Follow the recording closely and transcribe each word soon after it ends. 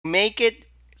make it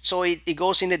so it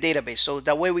goes in the database. So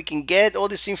that way we can get all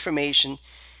this information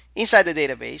inside the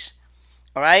database.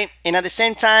 All right. And at the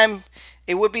same time,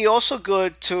 it would be also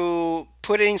good to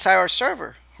put it inside our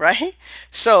server, right?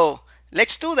 So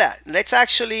let's do that. Let's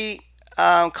actually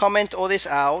comment all this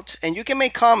out, and you can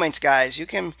make comments, guys. You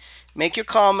can make your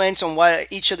comments on what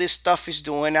each of this stuff is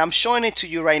doing. I'm showing it to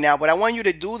you right now, but I want you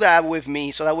to do that with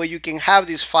me so that way you can have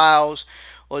these files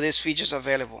or these features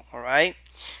available. All right.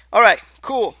 All right,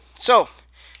 cool. So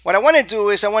what I want to do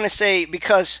is I want to say,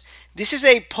 because this is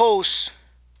a post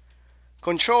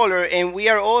controller, and we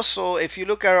are also, if you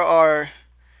look at our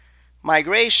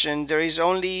migration, there is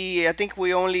only, I think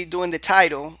we're only doing the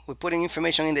title. We're putting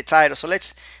information in the title. So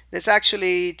let's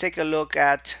actually take a look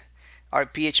at our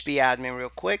PHP admin real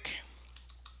quick,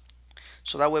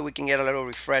 so that way we can get a little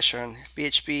refresher on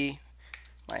PHP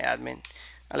my admin,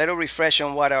 a little refresher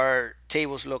on what our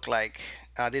tables look like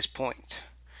at this point.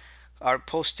 Our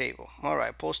post table. All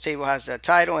right, post table has the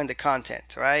title and the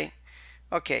content, right?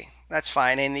 Okay, that's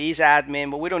fine. And he's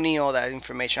admin, but we don't need all that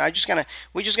information.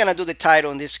 We're just gonna do the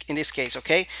title in this case,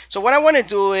 okay? So what I want to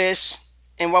do is,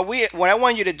 and what I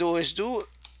want you to do is do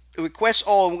request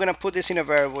all. We're gonna put this in a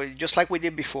variable just like we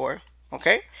did before,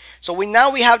 okay? So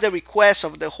now we have the request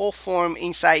of the whole form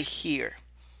inside here.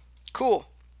 Cool.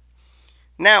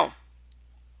 Now,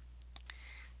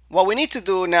 what we need to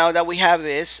do now that we have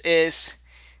this is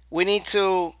we need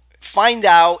to find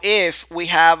out if we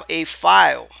have a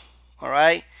file. All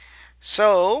right,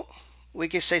 so we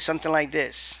can say something like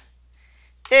this: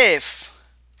 if,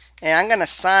 and I'm gonna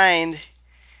assign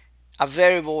a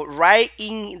variable right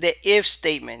in the if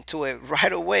statement to it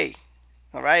right away.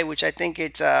 All right, which I think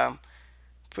it's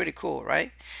pretty cool,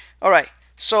 right? All right,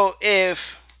 so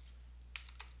if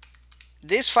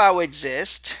this file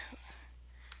exists,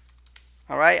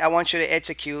 all right, I want you to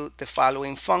execute the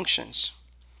following functions.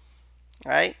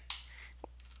 All right,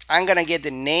 I'm gonna get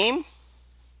the name.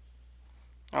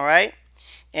 All right,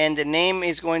 and the name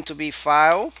is going to be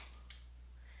file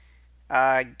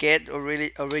get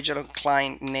original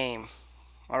client name.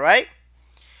 All right,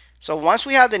 so once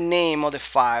we have the name of the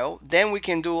file, then we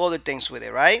can do other things with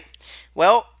it, right?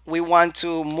 Well, we want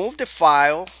to move the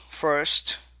file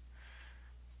first.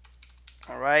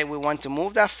 All right, we want to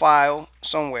move that file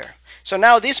somewhere. So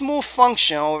now this move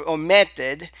function or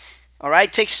method, all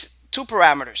right, takes two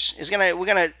parameters. We're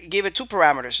gonna give it two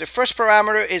parameters. The first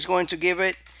parameter is going to give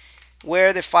it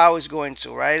where the file is going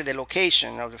to, right? The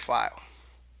location of the file,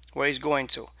 where it's going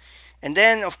to. And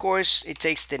then, of course, it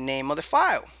takes the name of the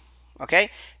file. Okay?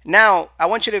 Now, I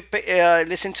want you to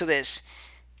listen to this.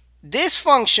 This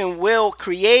function will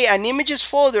create an images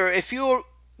folder if you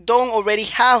don't already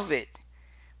have it.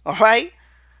 All right?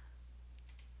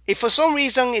 If for some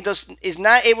reason it is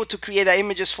not able to create an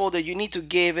images folder, you need to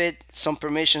give it some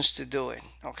permissions to do it.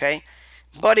 Okay?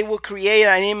 But it will create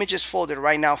an images folder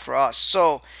right now for us.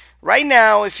 So right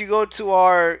now, if you go to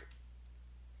our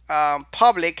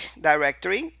public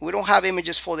directory, we don't have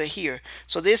images folder here.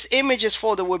 So this images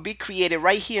folder will be created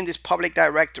right here in this public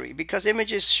directory, because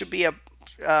images should be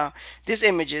these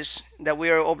images that we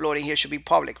are uploading here should be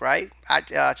public, right?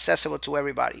 Accessible to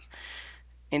everybody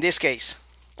in this case.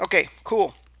 Okay,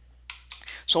 cool.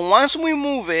 So once we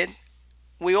move it,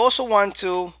 we also want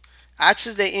to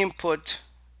access the input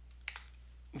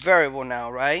variable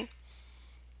now, right?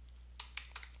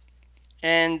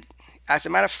 And as a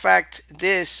matter of fact,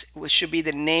 this should be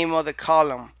the name of the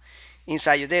column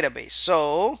inside your database.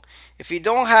 So if you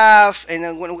don't have, and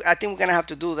then I think we're gonna have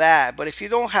to do that, but if you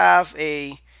don't have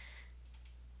a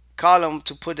column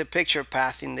to put the picture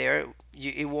path in there,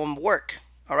 it won't work.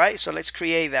 All right, so let's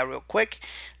create that real quick.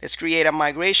 Let's create a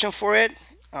migration for it.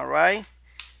 All right,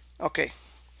 okay,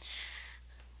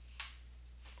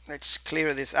 let's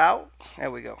clear this out. There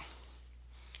we go.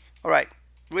 All right,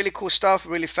 really cool stuff,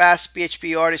 really fast.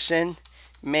 PHP artisan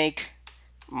make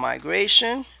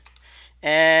migration,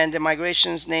 and the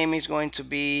migration's name is going to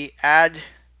be add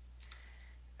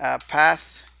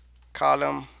path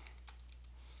column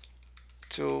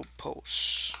to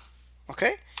posts.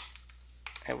 Okay,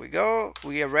 there we go.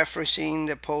 We are referencing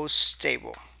the post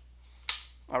table.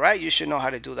 All right, you should know how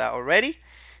to do that already.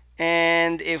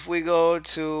 And if we go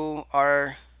to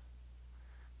our,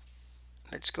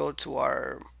 let's go to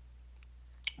our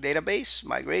database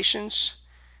migrations,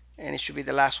 and it should be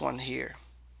the last one here.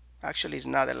 Actually, it's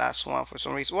not the last one for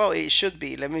some reason. Well, it should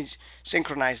be. Let me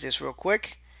synchronize this real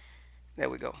quick. There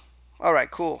we go. All right,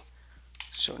 cool.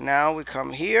 So now we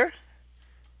come here,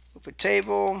 we put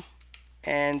table,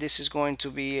 and this is going to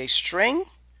be a string,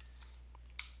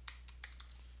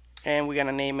 and we're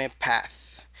gonna name it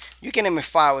path. You can name it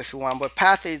file if you want, but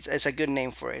path is a good name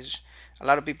for it. A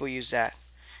lot of people use that.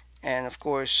 And of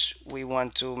course, we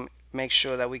want to make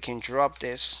sure that we can drop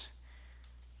this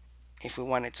if we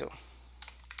wanted to.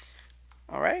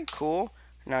 All right, cool.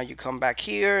 Now you come back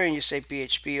here and you say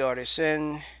PHP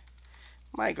artisan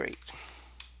migrate.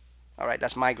 All right,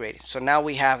 that's migrated. So now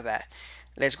we have that.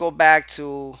 Let's go back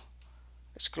to,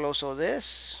 let's close all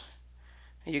this.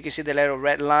 And you can see the little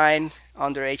red line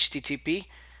under HTTP.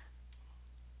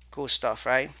 Cool stuff,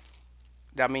 right?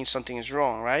 That means something is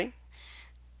wrong, right?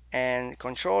 And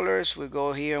controllers, we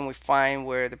go here and we find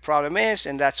where the problem is,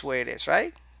 and that's where it is,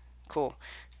 right? Cool.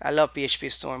 I love PHP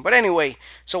Storm. But anyway,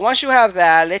 so once you have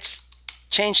that, let's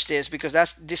change this, because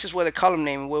this is where the column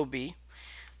name will be.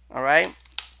 All right,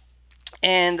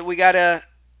 and we gotta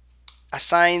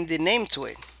assign the name to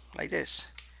it like this.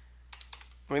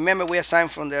 Remember, we assign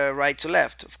from the right to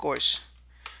left, of course.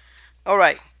 All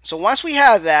right, so once we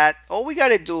have that, all we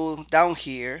gotta do down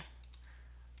here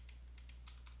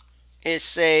is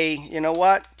say, you know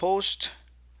what, post,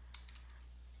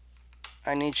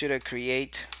 I need you to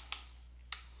create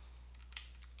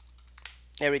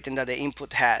everything that the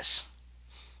input has.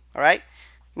 All right,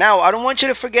 now I don't want you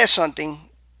to forget something.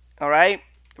 All right,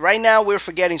 right now we're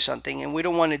forgetting something and we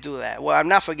don't want to do that. Well, I'm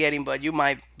not forgetting, but you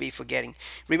might be forgetting.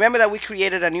 Remember that we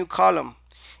created a new column,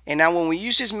 and now when we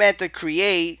use this method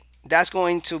create, that's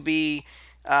going to be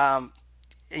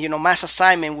mass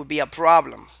assignment would be a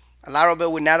problem.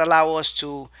 Laravel would not allow us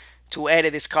to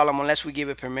edit this column unless we give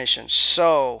it permission.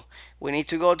 So we need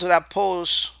to go to that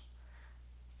post,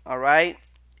 all right,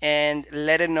 and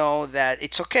let it know that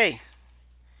it's okay.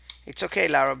 It's okay,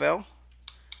 Laravel.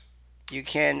 You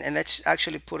can, and let's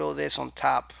actually put all this on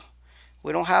top.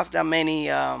 We don't have that many,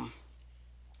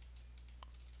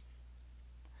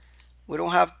 we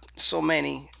don't have so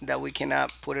many that we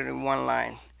cannot put it in one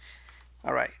line.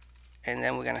 All right, and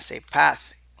then we're gonna say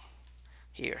path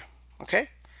here. Okay,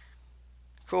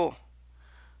 cool.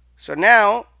 So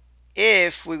now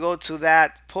if we go to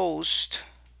that post,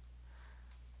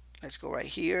 let's go right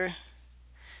here.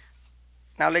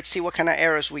 Now let's see what kind of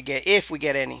errors we get, if we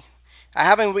get any. I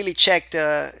haven't really checked,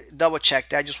 double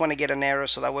checked. I just want to get an error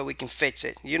so that way we can fix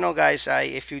it. You know, guys,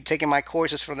 if you've taken my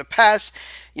courses from the past,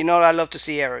 you know I love to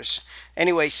see errors.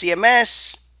 Anyway,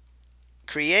 CMS,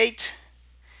 create,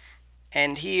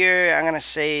 and here I'm going to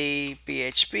say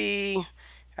PHP.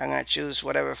 I'm going to choose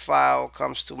whatever file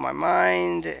comes to my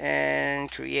mind and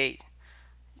create.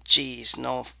 Geez,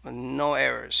 no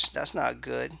errors. That's not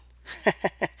good.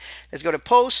 Let's go to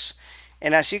post.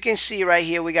 And as you can see right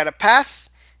here, we got a path,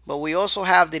 but we also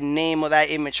have the name of that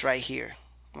image right here.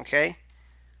 Okay,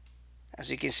 as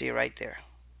you can see right there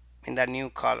in that new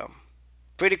column.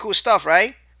 Pretty cool stuff,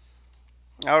 right?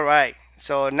 All right,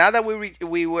 so now that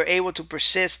we were able to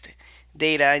persist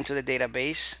data into the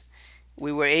database,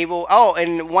 we were able, oh,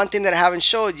 and one thing that I haven't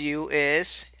showed you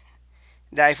is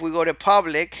that if we go to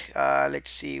public, let's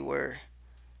see where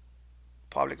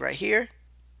public, right here.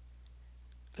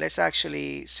 Let's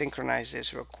actually synchronize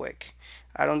this real quick.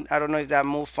 I don't know if that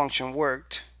move function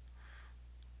worked.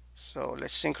 So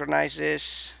let's synchronize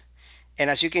this. And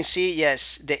as you can see,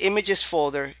 yes, the images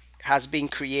folder has been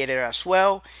created as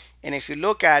well. And if you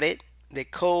look at it, the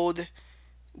code,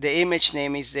 the image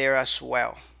name is there as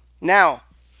well. Now,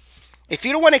 if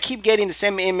you don't want to keep getting the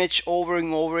same image over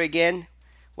and over again,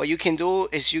 what you can do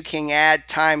is you can add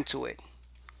time to it.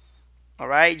 All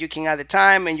right, you can add the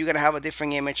time and you're going to have a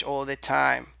different image all the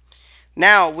time.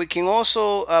 Now we can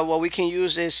also, what we can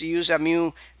use is use a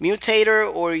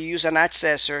mutator or use an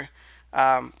accessor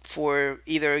for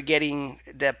either getting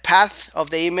the path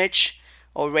of the image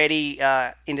already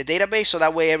in the database, so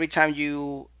that way every time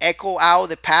you echo out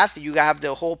the path, you have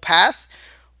the whole path.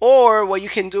 Or what you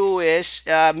can do is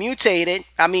mutate it,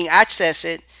 access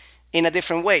it in a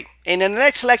different way. And in the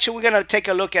next lecture, we're going to take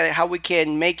a look at how we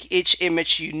can make each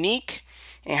image unique,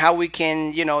 and how we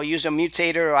can, use a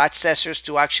mutator or accessors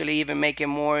to actually even make it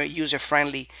more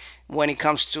user-friendly when it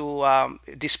comes to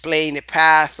displaying the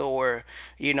path or,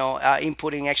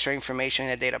 inputting extra information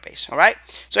in a database. All right.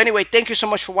 So anyway, thank you so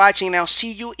much for watching, and I'll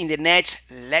see you in the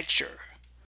next lecture.